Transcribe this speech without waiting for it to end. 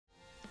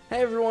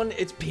Hey everyone,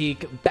 it's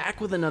Peak,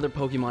 back with another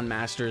Pokemon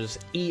Masters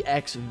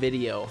EX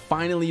video.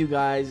 Finally, you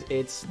guys,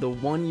 it's the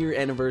 1-year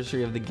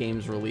anniversary of the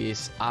game's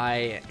release.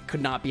 I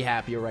could not be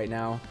happier right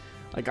now.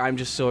 Like, I'm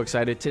just so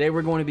excited. Today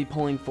we're going to be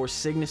pulling for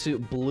Sygna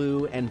Suit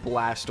Blue and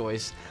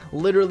Blastoise.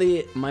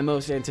 Literally my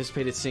most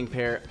anticipated sync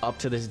pair up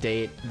to this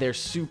date. They're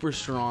super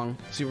strong,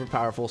 super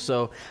powerful.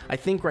 So I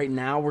think right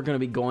now we're going to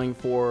be going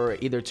for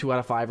either 2 out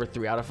of 5 or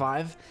 3 out of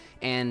 5.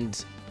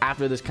 And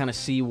after this, kind of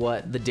see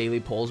what the daily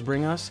polls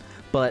bring us.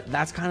 But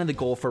that's kind of the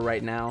goal for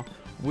right now.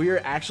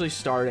 We're actually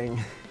starting,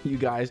 you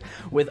guys,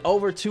 with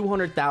over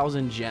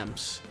 200,000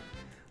 gems.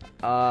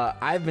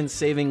 I've been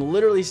saving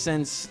literally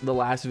since the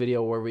last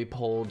video where we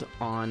pulled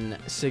on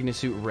Sygna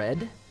Suit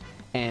Red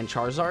and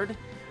Charizard.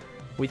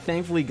 We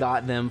thankfully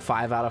got them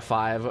 5 out of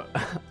 5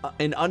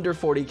 in under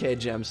 40k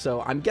gems.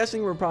 So I'm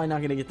guessing we're probably not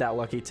going to get that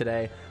lucky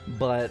today.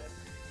 But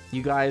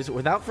you guys,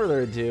 without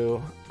further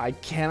ado, I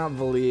cannot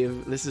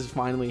believe this is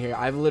finally here.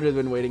 I've literally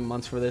been waiting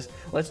months for this.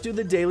 Let's do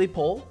the daily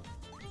poll.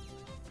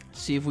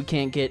 See if we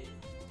can't get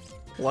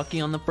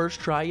lucky on the first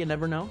try. You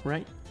never know,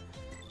 right?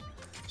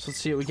 So let's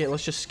see what we get.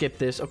 Let's just skip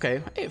this.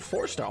 Okay, hey,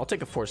 4-star. I'll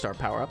take a 4-star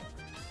power-up.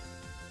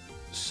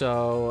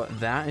 So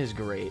that is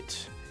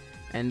great.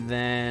 And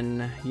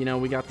then, you know,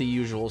 we got the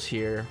usuals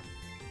here.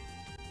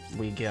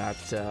 We got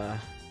the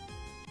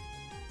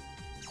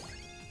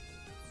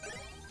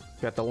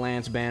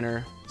Lance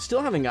banner.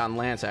 Still haven't gotten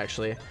Lance,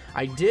 actually.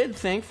 I did,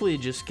 thankfully,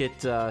 just get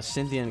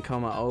Cynthia and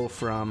Coma O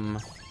from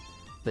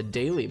the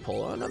daily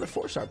poll. Oh, another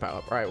 4-star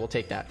power-up. All right, we'll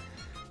take that.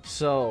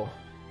 So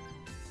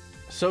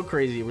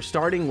crazy. We're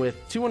starting with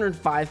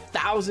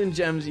 205,000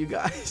 gems, you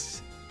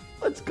guys.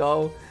 Let's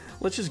go.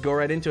 Let's just go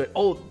right into it.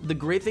 Oh, the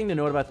great thing to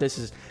note about this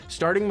is,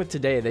 starting with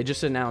today, they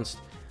just announced,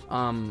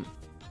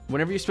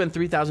 whenever you spend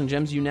 3,000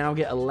 gems, you now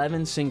get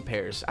 11 sync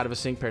pairs out of a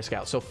sync pair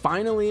scout. So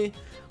finally,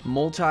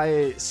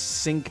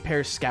 multi-sync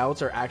pair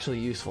scouts are actually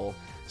useful.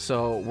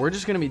 So we're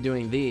just going to be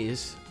doing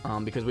these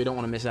because we don't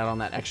want to miss out on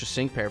that extra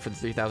sync pair for the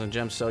 3,000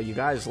 gems. So you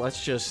guys,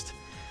 let's just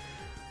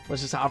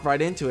hop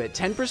right into it.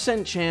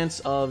 10% chance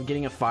of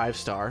getting a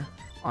 5-star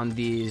on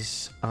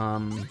these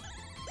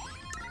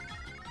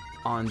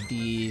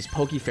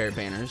Pokefair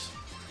banners.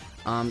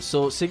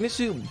 So Sygna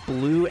Suit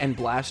Blue and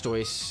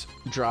Blastoise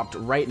dropped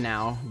right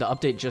now. The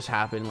update just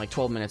happened like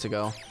 12 minutes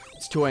ago.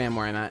 It's 2 a.m.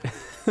 where I'm at.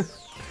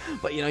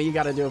 But you know, you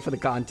got to do it for the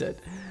content.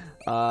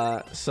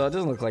 So it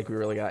doesn't look like we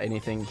really got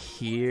anything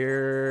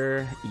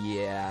here.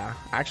 Yeah,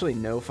 actually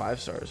no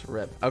 5-stars.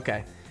 Rip.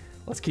 Okay,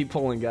 let's keep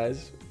pulling,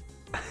 guys.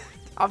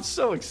 I'm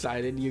so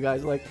excited, you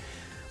guys. Like,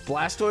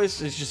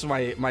 Blastoise is just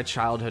my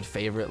childhood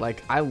favorite.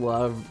 Like, I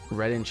love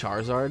Red and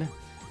Charizard,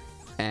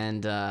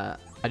 and I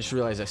just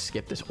realized I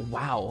skipped this.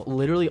 Wow,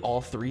 literally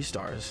all 3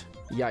 stars.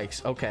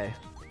 Yikes. Okay,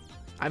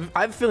 I have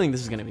a feeling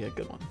this is gonna be a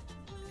good one.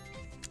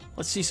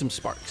 Let's see some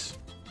sparks.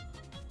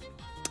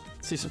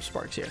 Let's see some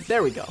sparks here.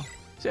 There we go.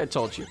 See, I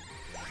told you.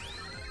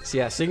 So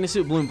yeah, Sygna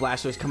Suit Blue and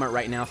Blastoise come out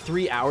right now.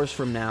 3 hours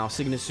from now,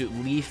 Sygna Suit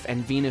Leaf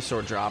and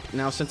Venusaur drop.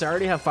 Now, since I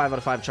already have 5 out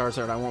of 5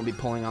 Charizard, I won't be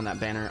pulling on that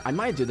banner. I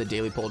might do the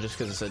daily poll just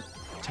because it's a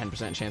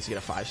 10% chance to get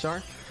a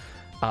 5-star.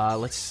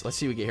 Let's see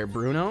what we get here.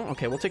 Bruno.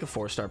 Okay, we'll take a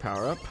 4-star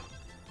power-up.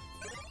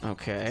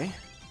 Okay.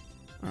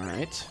 All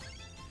right.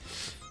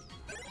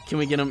 Can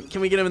we get him?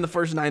 Can we get him in the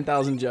first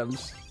 9,000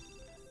 gems?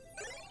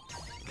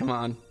 Come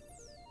on.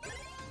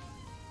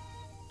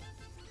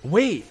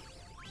 Wait.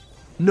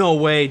 No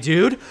way,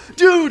 dude.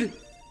 Dude!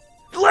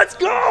 Let's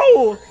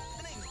go!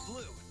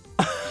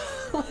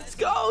 Let's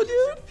go,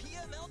 dude!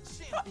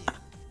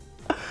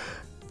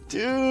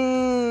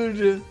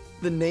 Dude!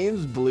 The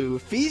name's Blue.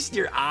 Feast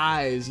your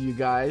eyes, you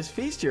guys.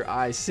 Feast your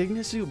eyes.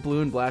 Sygna Suit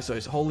Blue and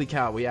Blastoise. Holy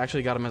cow, we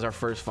actually got him as our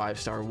first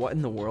 5-star. What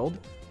in the world?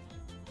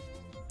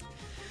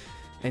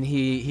 And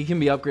he can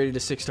be upgraded to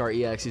 6-star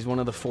EX. He's one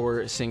of the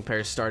 4 sync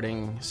pairs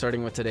starting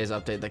with today's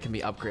update that can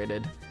be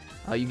upgraded.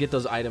 You get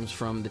those items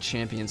from the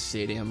Champions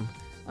Stadium,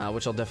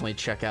 which I'll definitely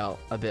check out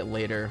a bit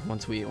later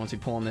once we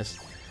pull on this.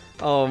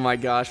 Oh my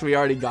gosh, we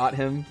already got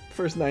him.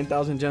 First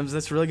 9,000 gems.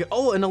 That's really good.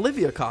 Oh, an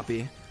Olivia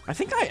copy. I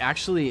think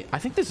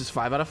this is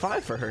 5 out of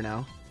 5 for her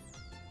now.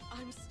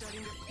 I'm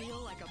starting to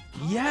feel like a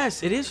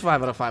Yes, it is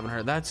 5 out of 5 on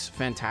her. That's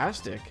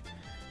fantastic.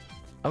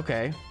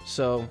 Okay,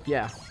 so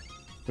yeah,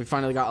 we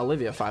finally got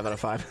Olivia 5 out of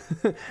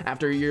 5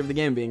 after a year of the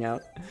game being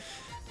out.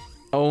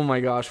 Oh my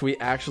gosh, we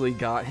actually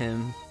got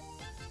him.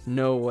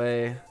 No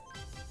way.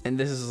 And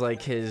this is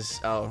like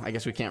his, oh, I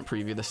guess we can't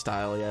preview the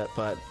style yet,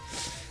 but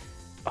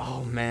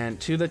oh man,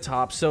 to the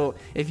top. So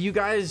if you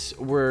guys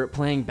were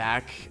playing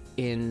back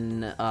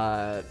in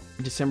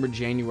December,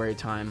 January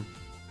time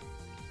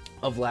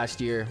of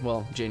last year,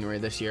 well, January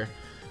this year,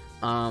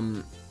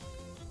 the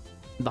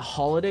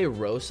Holiday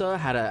Rosa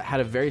had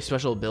a very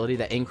special ability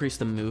that increased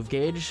the move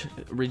gauge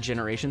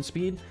regeneration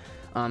speed.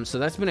 So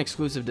that's been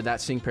exclusive to that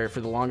sync pair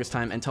for the longest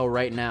time until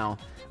right now.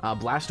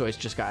 Blastoise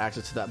just got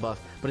access to that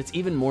buff, but it's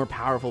even more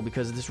powerful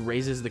because this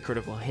raises the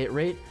critical hit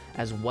rate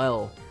as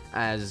well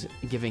as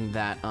giving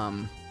that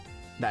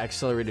the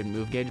accelerated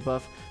move gauge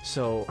buff.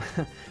 So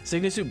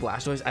Sygna Suit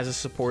Blastoise as a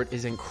support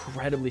is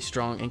incredibly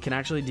strong and can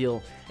actually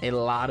deal a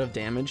lot of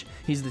damage.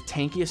 He's the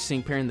tankiest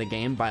sync pair in the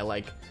game by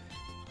like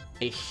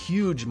a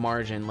huge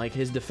margin. Like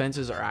his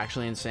defenses are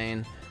actually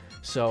insane.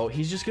 So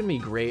he's just gonna be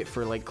great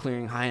for like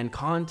clearing high-end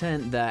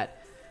content that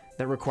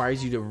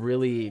requires you to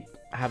really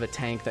have a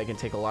tank that can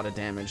take a lot of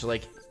damage.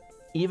 Like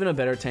even a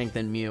better tank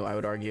than Mew, I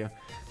would argue.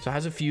 So it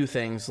has a few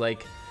things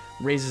like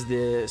raises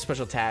the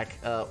special attack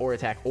or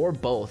attack or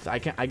both. I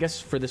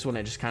guess for this one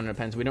it just kind of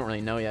depends. We don't really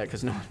know yet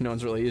because no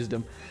one's really used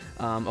him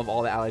of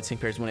all the allied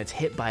sync pairs when it's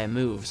hit by a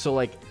move. So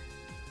like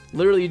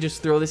literally you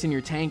just throw this in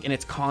your tank and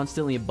it's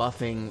constantly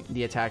buffing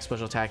the attack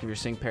special attack of your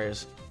sync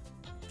pairs.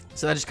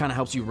 So that just kind of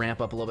helps you ramp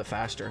up a little bit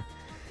faster.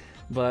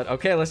 But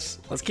okay, let's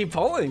keep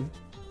pulling.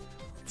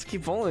 Let's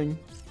keep pulling.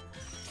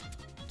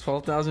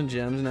 12,000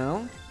 gems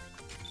now.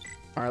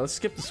 All right, let's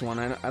skip this one.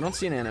 I don't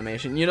see an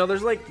animation. You know,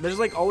 there's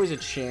like always a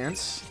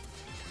chance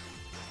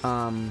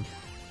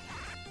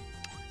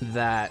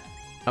that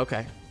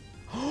okay.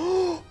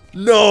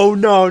 No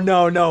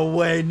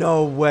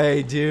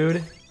way,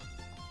 dude.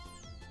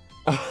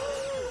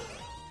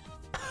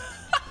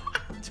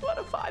 2 out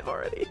of 5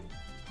 already.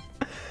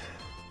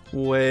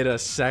 Wait a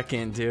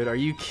second, dude. Are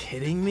you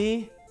kidding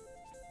me?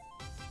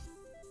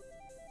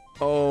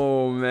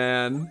 Oh,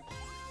 man.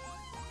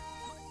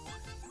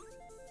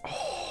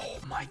 Oh,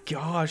 my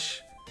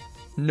gosh.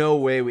 No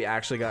way we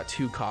actually got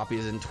 2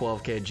 copies and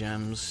 12k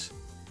gems.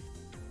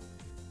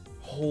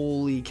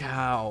 Holy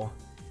cow.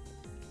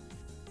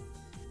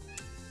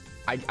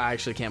 I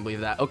actually can't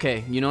believe that.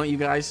 Okay, you know what, you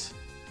guys?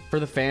 For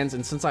the fans,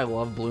 and since I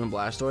love Blue and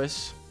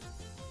Blastoise,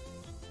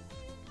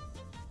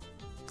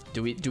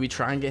 do we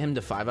try and get him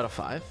to 5 out of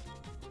 5?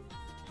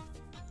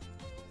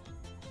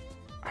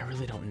 I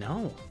really don't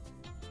know.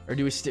 Or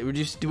do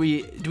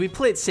we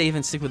play it safe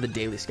and stick with the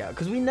Daily Scout?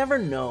 Because we never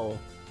know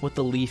what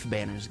the Leaf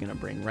banner is gonna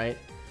bring, right?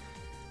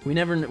 We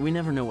never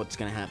know what's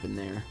gonna happen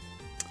there.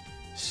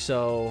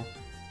 So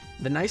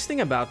the nice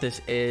thing about this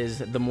is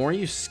the more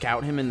you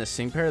scout him in the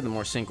sync pair, the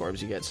more sync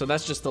orbs you get. So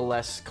that's just the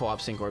less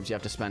co-op sync orbs you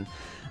have to spend.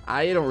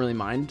 I don't really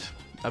mind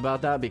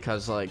about that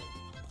because like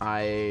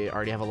I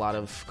already have a lot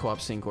of co-op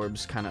sync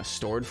orbs kind of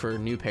stored for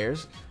new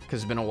pairs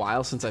because it's been a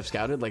while since I've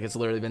scouted. Like it's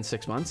literally been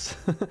 6 months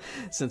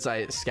since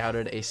I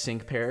scouted a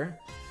sync pair.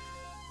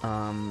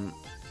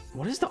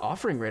 What is the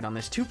offering rate on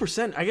this?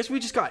 2%. I guess we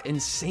just got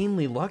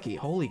insanely lucky.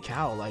 Holy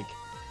cow, like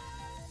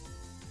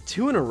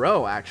 2 in a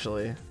row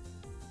actually.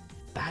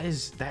 That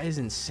is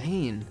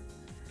insane.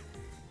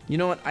 You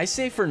know what? I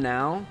say for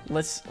now,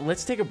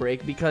 let's take a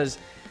break because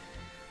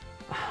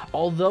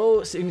although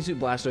Sygna Suit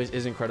Blastoise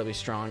is incredibly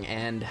strong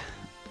and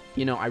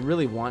you know, I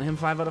really want him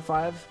 5 out of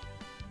 5.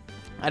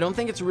 I don't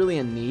think it's really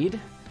a need,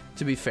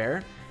 to be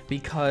fair,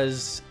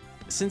 because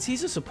since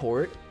he's a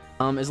support,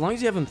 as long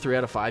as you have him 3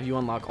 out of 5, you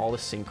unlock all the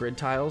sync grid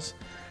tiles.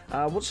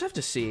 We'll just have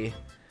to see.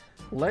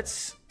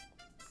 Let's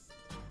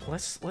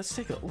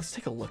take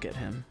a look at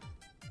him.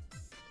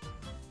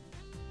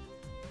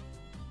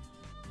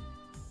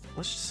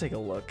 Let's just take a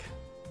look.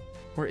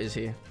 Where is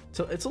he?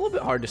 So it's a little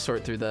bit hard to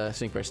sort through the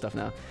sync pair stuff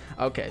now.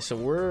 Okay, so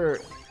we're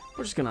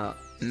just gonna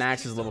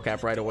max his level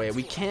cap right away.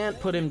 We can't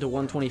put him to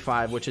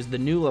 125, which is the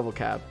new level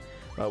cap,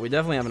 but we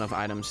definitely have enough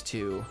items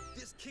to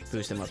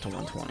boost him up to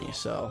 120.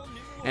 So,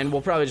 and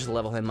we'll probably just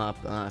level him up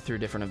through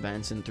different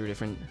events and through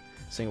different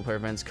single player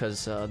events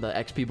because the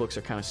XP books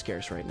are kind of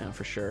scarce right now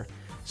for sure.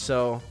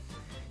 So,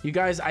 you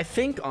guys, I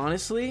think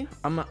honestly,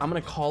 I'm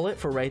gonna call it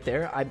for right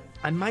there.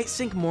 I might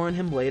sync more on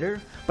him later,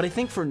 but I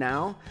think for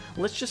now,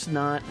 let's just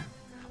not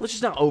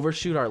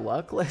overshoot our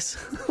luck. Let's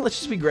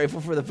just be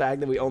grateful for the fact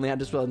that we only had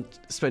to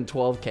spend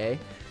 12k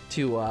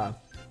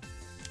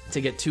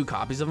to get 2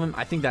 copies of him.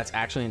 I think that's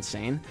actually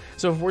insane.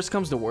 So if worst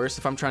comes to worst,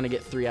 if I'm trying to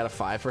get 3 out of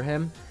 5 for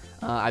him,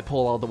 I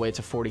pull all the way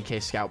to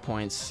 40k scout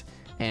points,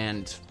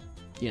 and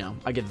you know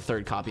I get the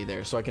 3rd copy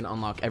there, so I can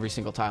unlock every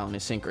single tile in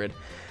his sync grid.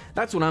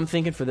 That's what I'm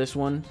thinking for this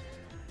one.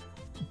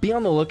 Be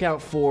on the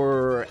lookout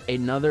for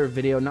another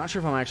video. Not sure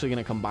if I'm actually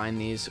going to combine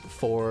these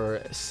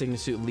for Sygna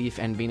Suit Leaf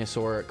and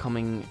Venusaur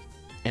coming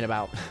in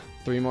about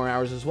 3 more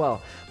hours as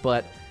well.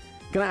 But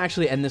gonna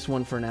actually end this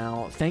one for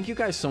now. Thank you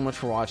guys so much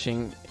for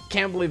watching.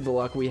 Can't believe the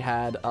luck we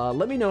had.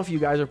 Let me know if you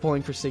guys are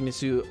pulling for Sygna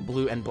Suit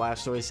Blue and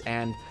Blastoise,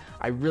 and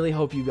I really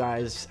hope you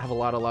guys have a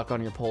lot of luck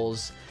on your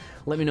pulls.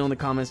 Let me know in the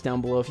comments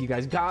down below if you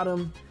guys got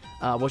them.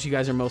 What you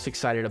guys are most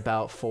excited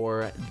about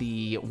for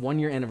the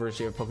 1-year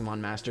anniversary of Pokemon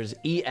Masters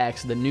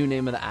EX, the new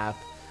name of the app.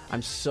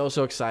 I'm so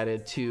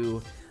excited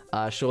to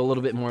show a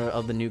little bit more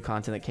of the new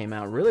content that came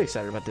out. Really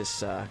excited about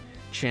this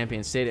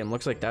Champion Stadium.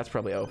 Looks like that's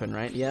probably open,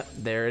 right? Yep,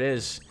 there it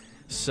is.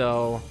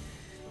 So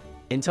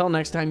until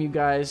next time, you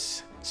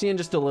guys, see you in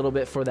just a little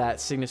bit for that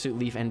Sygna Suit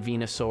Leaf and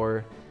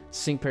Venusaur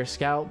sync pair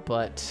scout.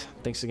 But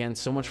thanks again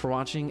so much for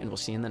watching, and we'll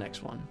see you in the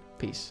next one.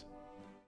 Peace.